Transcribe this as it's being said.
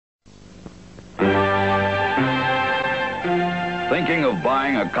Thinking of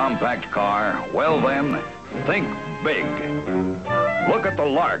buying a compact car? Well then, think big. Look at the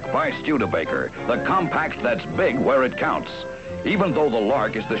Lark by Studebaker, the compact that's big where it counts. Even though the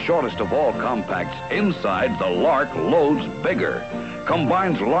Lark is the shortest of all compacts, inside the Lark loads bigger.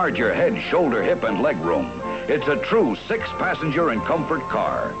 Combines larger head, shoulder, hip, and leg room. It's a true 6-passenger and comfort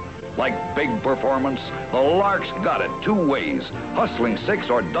car. Like big performance, the Lark's got it 2 ways. Hustling 6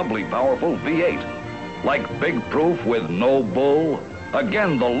 or doubly powerful V8. Like big proof with no bull?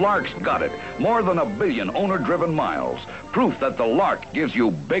 Again, the Lark's got it. More than 1 billion owner-driven miles. Proof that the Lark gives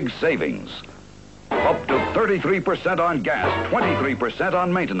you big savings. Up to 33% on gas, 23%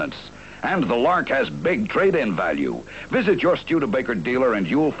 on maintenance. And the Lark has big trade-in value. Visit your Studebaker dealer and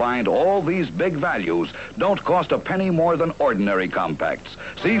you'll find all these big values don't cost a penny more than ordinary compacts.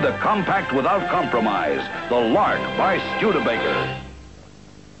 See the compact without compromise, the Lark by Studebaker.